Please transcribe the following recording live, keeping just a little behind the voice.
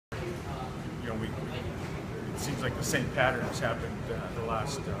seems like the same pattern has happened the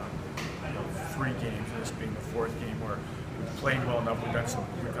last 3 games, this being the 4th game, where we've played well enough. We've done some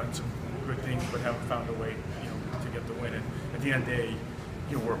good things, but haven't found a way, to get the win. And at the end of the day,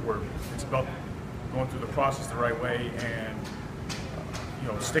 it's about going through the process the right way and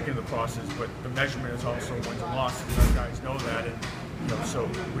sticking to the process. But the measurement is also wins and losses. Our guys know that, and so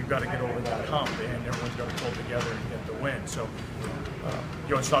we've got to get over that hump, and everyone's got to pull together and get the win. So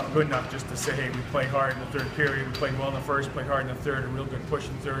it's not good enough just to say, hey, we played hard in the 3rd period, we played well in the 1st, played hard in the 3rd, a real good push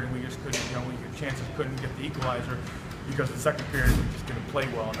in the 3rd, and we just couldn't, we had chances, couldn't get the equalizer because the 2nd period we just didn't play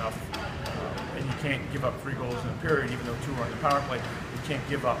well enough. And you can't give up 3 goals in a period, even though 2 are on the power play. You can't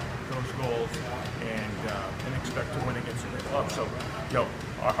give up those goals and expect to win against a good club. So,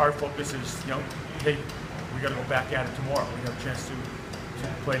 our focus is, hey, we got to go back at it tomorrow. We have a chance to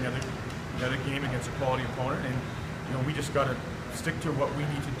play another game against a quality opponent, and we just got to stick to what we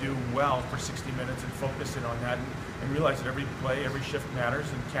need to do well for 60 minutes and focus in on that, and realize that every play, every shift matters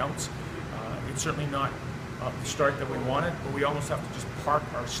and counts. It's certainly not the start that we wanted, but we almost have to just park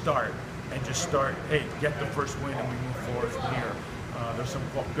our start and just start, hey, get the first win and we move forward from here. There's some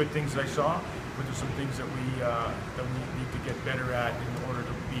good things that I saw, but there's some things that we need to get better at in order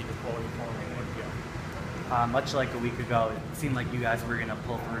to beat the quality opponent in Quinnipiac. Much like a week ago, it seemed like you guys were going to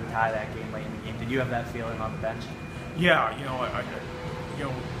pull through and tie that game late in the game. Did you have that feeling on the bench? Yeah,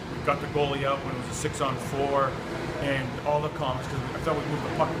 we got the goalie out when it was a 6-on-4, and all the comments, because I thought we moved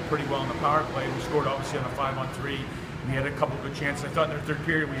the puck pretty well in the power play. We scored obviously on a 5-on-3. We had a couple good chances. I thought in the 3rd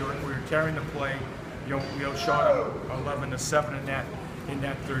period we were carrying the play. We outshot 11-7 in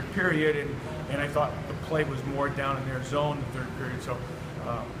that 3rd period, and I thought the play was more down in their zone in the 3rd period. So,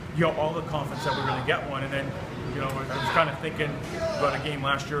 all the confidence that we're going to get one, and then, I was kind of thinking about a game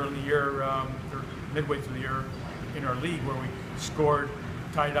last year in the year, or midway through the year in our league, where we scored,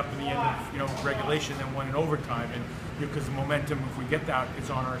 tied up in the end of regulation, and won in overtime, and because the momentum, if we get that, it's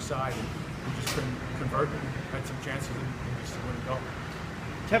on our side, and we just couldn't convert and had some chances and just wouldn't go.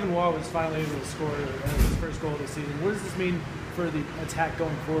 Kevin Waugh was finally able to score his first goal of the season. What does this mean for the attack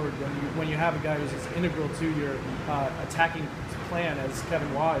going forward when you have a guy who's as integral to your attacking plan as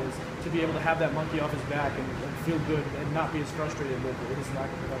Kevin Waugh is, to be able to have that monkey off his back and feel good and not be as frustrated with his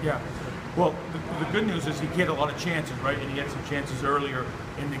lack of production? Yeah. Well, the good news is he had a lot of chances, right? And he had some chances earlier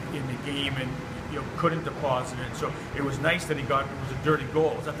in the game, and couldn't deposit it. So it was nice that it was a dirty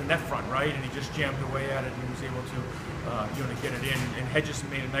goal. It was at the net front, right? And he just jammed away at it, and he was able to to get it in. And Hedges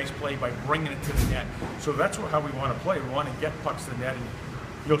made a nice play by bringing it to the net. So that's how we want to play. We want to get pucks to the net.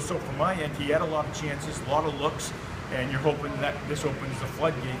 And so from my end, he had a lot of chances, a lot of looks, and you're hoping that this opens the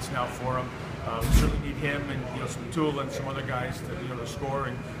floodgates now for him. We certainly need him and some Tool and some other guys to score,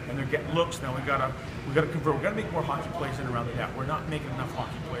 and they're getting looks now. We gotta convert. We gotta make more hockey plays in around the net. We're not making enough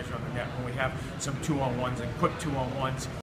hockey plays around the net when we have some 2-on-1s and quick 2-on-1s.